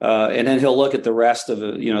then he'll look at the rest of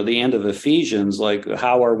it, the end of Ephesians, like,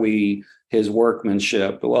 how are we his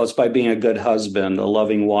workmanship? Well, it's by being a good husband, a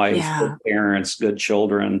loving wife, good parents, good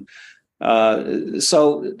children.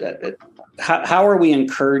 So how are we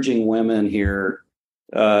encouraging women here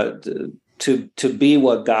to be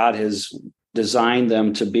what God has designed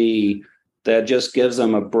them to be, that just gives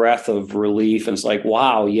them a breath of relief? And it's like,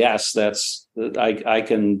 wow, yes, I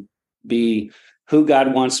can be who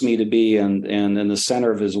God wants me to be and in the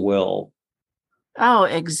center of his will. Oh,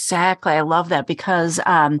 exactly. I love that, because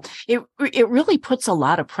it really puts a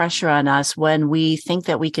lot of pressure on us when we think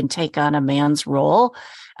that we can take on a man's role,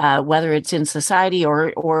 whether it's in society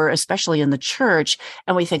or especially in the church,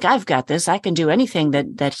 and we think, I've got this, I can do anything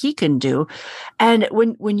that he can do. And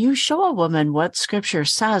when you show a woman what Scripture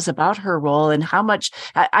says about her role and how much,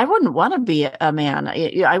 I wouldn't want to be a man.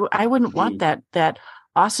 I wouldn't want that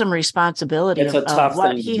awesome responsibility of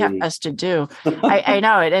what he has to do. I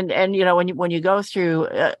know it. And when you go through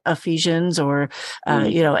Ephesians or,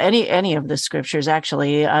 any of the scriptures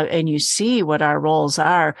actually, and you see what our roles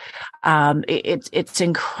are, it's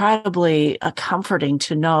incredibly comforting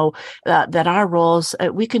to know that our roles,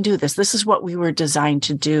 we can do this. This is what we were designed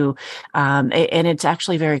to do. And it's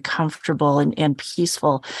actually very comfortable and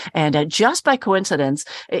peaceful. And just by coincidence,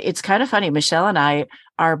 it's kind of funny. Michelle and I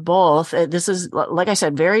are both, this is, like I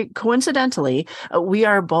said, very coincidentally, we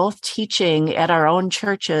are both teaching at our own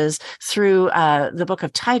churches through the book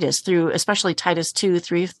of Titus, through especially Titus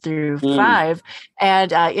 2:3-5,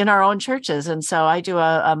 and in our own churches. And so I do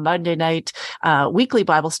a Monday night weekly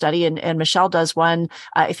Bible study, and Michelle does one.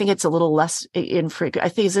 I think it's a little less infrequent. I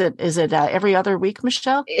think is it every other week,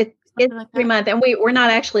 Michelle? It's every month, and we're not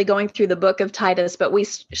actually going through the book of Titus, but we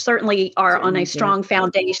certainly are on a strong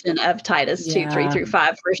foundation of Titus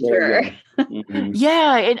 2:3-5 for sure.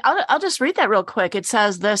 Yeah, and I'll just read that real quick. It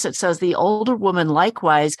says this. It says, the older woman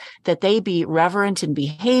likewise, that they be reverent in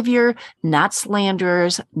behavior, not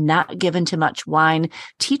slanderers, not given to much wine,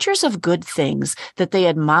 teachers of good things, that they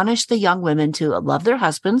admonish the young women to love their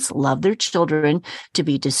husbands, love their children, to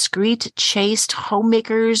be discreet, chaste,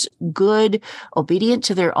 homemakers, good, obedient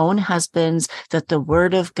to their own husbands, that the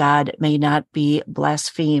word of God may not be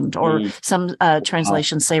blasphemed, or some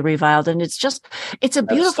translations say reviled. And it's a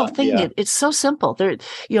beautiful thing. Yeah. It's so simple. There,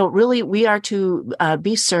 really, we are to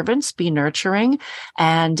be servants, be nurturing,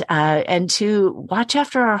 and to watch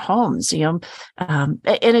after our homes. And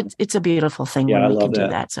it's a beautiful thing when we can do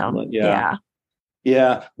that. So yeah.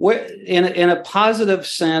 In a positive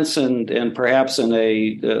sense, and perhaps in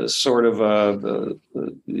a sort of a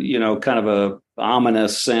kind of a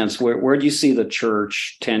ominous sense, where do you see the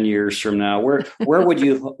church 10 years from now? Where would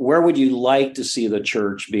you like to see the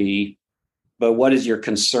church be? But what is your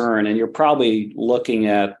concern? And you're probably looking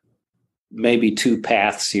at maybe two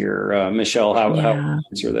paths here. Michelle, how would you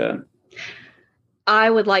answer that?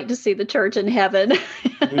 I would like to see the church in heaven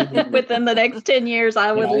within the next 10 years.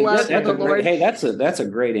 I would love for the Lord. Hey, that's a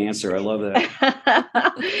great answer. I love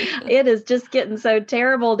that. It is just getting so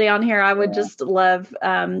terrible down here. I would just love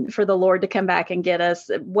for the Lord to come back and get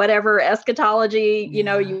us. Whatever eschatology, you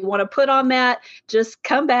want to put on that, just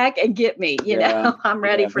come back and get me. You know, I'm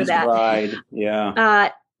ready for that. Bride.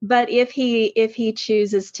 Yeah. But if he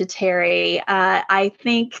chooses to tarry, I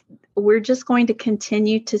think we're just going to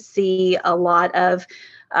continue to see a lot of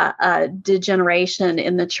degeneration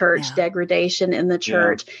in the church, degradation in the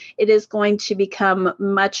church. It is going to become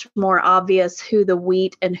much more obvious who the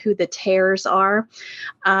wheat and who the tares are.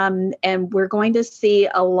 And we're going to see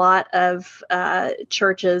a lot of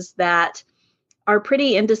churches that are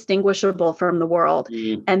pretty indistinguishable from the world.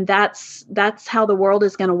 And that's how the world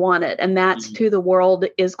is going to want it. And that's who the world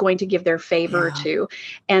is going to give their favor to.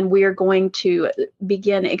 And we are going to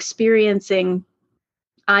begin experiencing,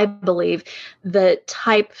 I believe, the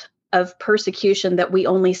type of persecution that we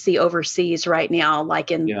only see overseas right now, like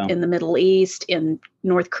in the Middle East, in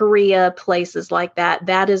North Korea, places like that.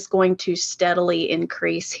 That is going to steadily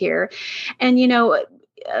increase here. And,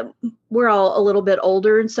 we're all a little bit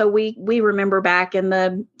older. And so we remember back in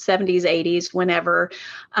the 70s, 80s, whenever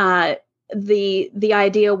the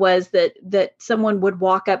idea was that someone would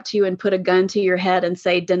walk up to you and put a gun to your head and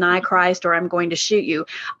say, deny Christ or I'm going to shoot you.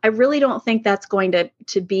 I really don't think that's going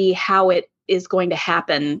to be how it is going to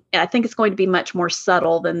happen. I think it's going to be much more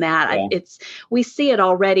subtle than that. We see it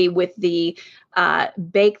already with the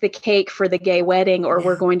bake the cake for the gay wedding, or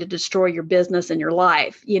we're going to destroy your business and your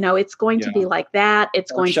life. It's going to be like that.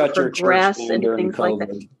 It's going to progress and things like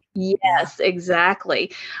that. Yes,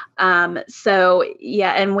 exactly. And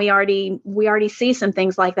we already see some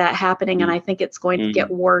things like that happening, and I think it's going to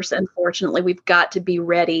get worse. Unfortunately, we've got to be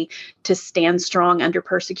ready to stand strong under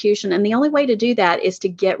persecution. And the only way to do that is to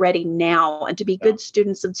get ready now and to be good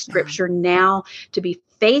students of Scripture now, to be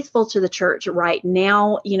faithful to the church right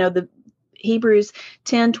now. The Hebrews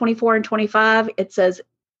 10, 24 and 25, it says,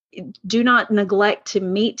 do not neglect to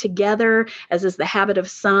meet together, as is the habit of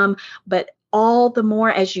some, but all the more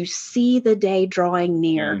as you see the day drawing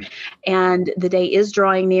near. And the day is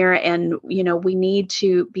drawing near, and we need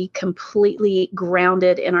to be completely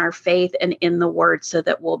grounded in our faith and in the Word so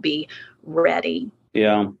that we'll be ready.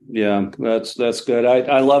 Yeah, that's good.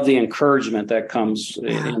 I love the encouragement that comes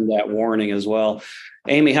in that warning as well.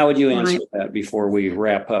 Amy, how would you answer that before we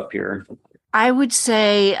wrap up here? I would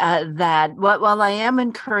say that while I am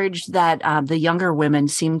encouraged that the younger women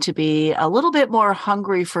seem to be a little bit more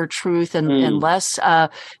hungry for truth and less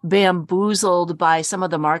bamboozled by some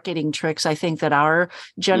of the marketing tricks, I think that our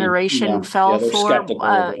generation fell for.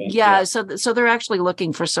 So they're actually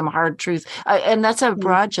looking for some hard truth. And that's a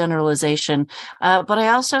broad generalization. But I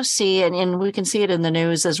also see, and we can see it in the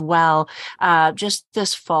news as well, just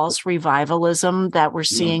this false revivalism that we're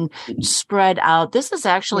seeing spread out. This is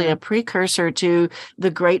actually a precursor to the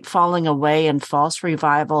great falling away and false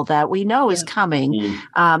revival that we know is coming,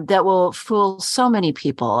 that will fool so many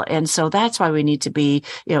people. And so that's why we need to be,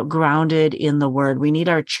 grounded in the Word. We need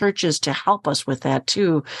our churches to help us with that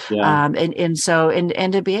too. And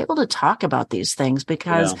to be able to talk about these things,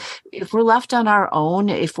 because if we're left on our own,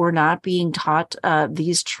 if we're not being taught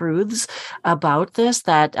these truths about this,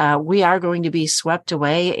 that we are going to be swept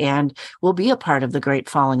away and will be a part of the great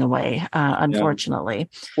falling away, unfortunately.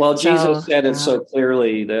 Well, Jesus said it so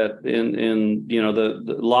clearly that in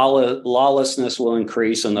the lawlessness will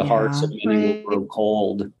increase and the hearts of many will grow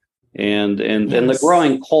cold, and the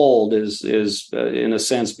growing cold is in a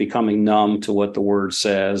sense becoming numb to what the Word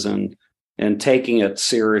says and taking it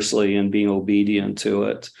seriously and being obedient to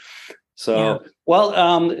it. So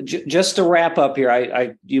just to wrap up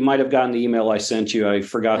here, you might have gotten the email I sent you. I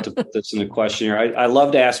forgot to put this in the question here. I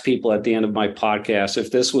love to ask people at the end of my podcast,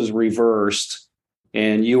 if this was reversed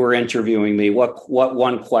and you were interviewing me, what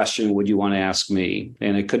one question would you want to ask me?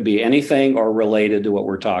 And it could be anything or related to what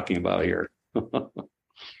we're talking about here.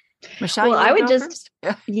 Michelle, well, I would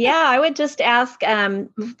just ask,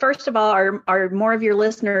 first of all, are more of your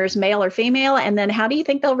listeners male or female? And then how do you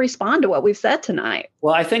think they'll respond to what we've said tonight?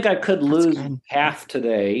 Well, I think I could lose half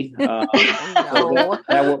today. That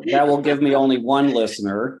will give me only one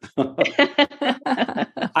listener.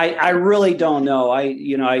 I really don't know.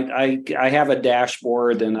 I have a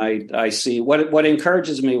dashboard, and I see what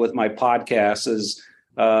encourages me with my podcast is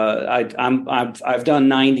I've done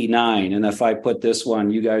 99, and if I put this one,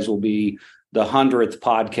 you guys will be the 100th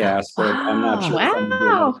podcast. But I'm not sure.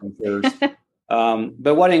 Wow.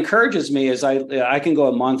 But what encourages me is I can go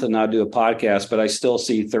a month and not do a podcast, but I still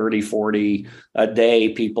see 30, 40 a day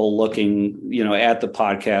people looking, at the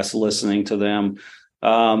podcast, listening to them.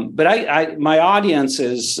 But my audience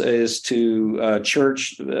is to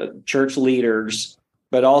church leaders,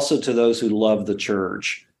 but also to those who love the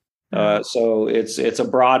church. So it's a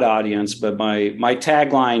broad audience, but my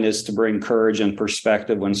tagline is to bring courage and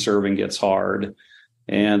perspective when serving gets hard.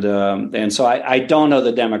 And so I don't know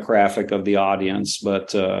the demographic of the audience,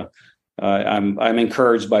 but I'm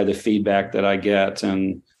encouraged by the feedback that I get,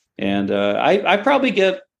 and I probably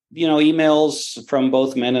get emails from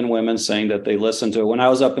both men and women saying that they listen to it. When I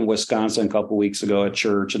was up in Wisconsin a couple of weeks ago at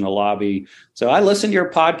church in the lobby, so I listened to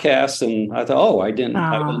your podcast, and I thought, I didn't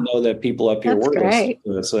know that people up here were listening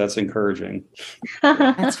to it. So that's encouraging.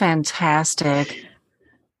 That's fantastic.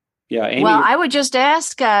 Yeah, Amy, well, I would just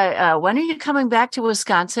ask, when are you coming back to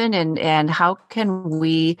Wisconsin, and how can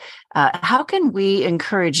we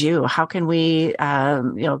encourage you? How can we,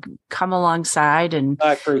 come alongside? And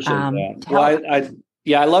I appreciate that. Well,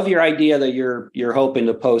 I love your idea that you're hoping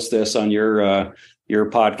to post this on your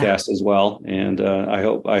podcast as well, and I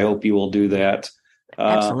hope you will do that.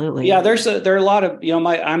 Absolutely. Yeah, there are a lot of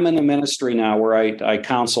I'm in a ministry now where I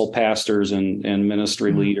counsel pastors and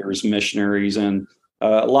ministry leaders, missionaries, and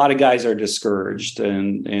a lot of guys are discouraged,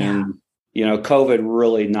 and COVID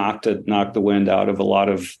really knocked the wind out of a lot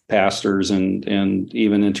of pastors and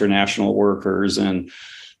even international workers. And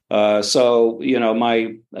so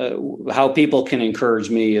how people can encourage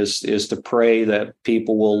me is to pray that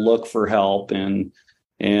people will look for help, and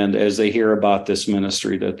as they hear about this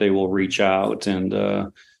ministry, that they will reach out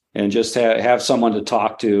and just have someone to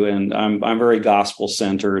talk to. And I'm very gospel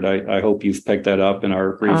centered. I hope you've picked that up in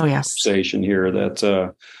our brief conversation here.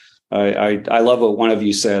 That I love what one of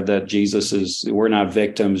you said, that we're not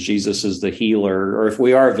victims. Jesus is the healer. Or if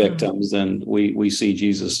we are victims, then we see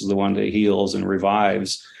Jesus as the one that heals and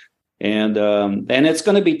revives. And it's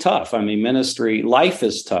going to be tough. I mean, ministry life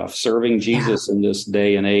is tough. Serving Jesus in this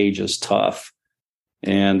day and age is tough,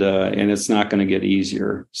 and it's not going to get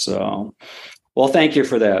easier. So. Well, thank you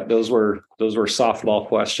for that. Those were softball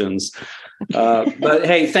questions. But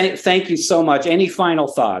hey, thank you so much. Any final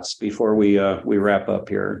thoughts before we wrap up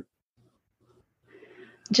here?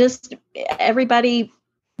 Just everybody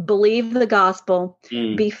believe the gospel,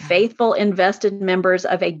 be faithful, invested members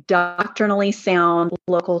of a doctrinally sound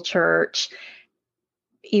local church,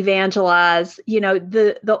 evangelize,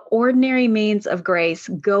 the ordinary means of grace.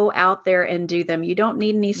 Go out there and do them. You don't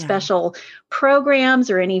need any special programs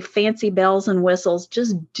or any fancy bells and whistles.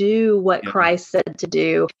 Just do what Christ said to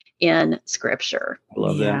do in Scripture. I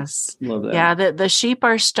love that. Love that. Yeah, the sheep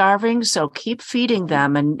are starving, so keep feeding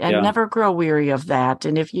them and never grow weary of that.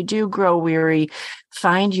 And if you do grow weary,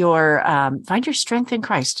 find your strength in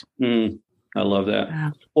Christ. I love that. Yeah.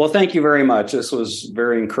 Well, thank you very much. This was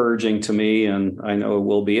very encouraging to me, and I know it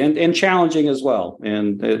will be, and challenging as well.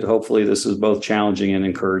 And hopefully this is both challenging and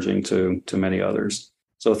encouraging to many others.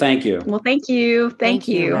 So thank you. Well, thank you. Thank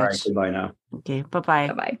you. All right. Goodbye now. Okay. Bye-bye.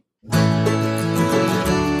 Bye-bye.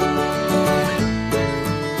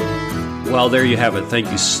 Well, there you have it.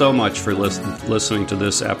 Thank you so much for listening to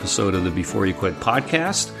this episode of the Before You Quit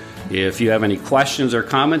podcast. If you have any questions or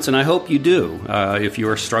comments, and I hope you do, if you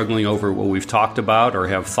are struggling over what we've talked about, or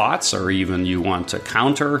have thoughts, or even you want to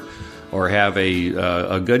counter or have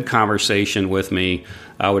a good conversation with me,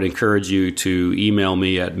 I would encourage you to email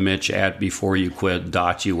me at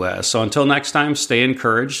mitch@beforeyouquit.us. So until next time, stay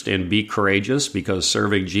encouraged and be courageous, because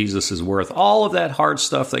serving Jesus is worth all of that hard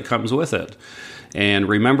stuff that comes with it. And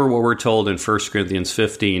remember what we're told in 1 Corinthians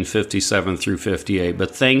 15:57 through 58.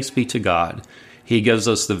 But thanks be to God. He gives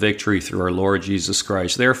us the victory through our Lord Jesus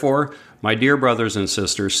Christ. Therefore, my dear brothers and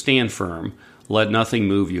sisters, stand firm. Let nothing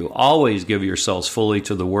move you. Always give yourselves fully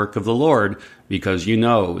to the work of the Lord, because you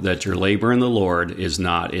know that your labor in the Lord is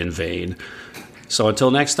not in vain. So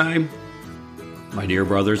until next time, my dear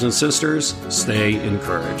brothers and sisters, stay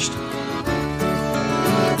encouraged.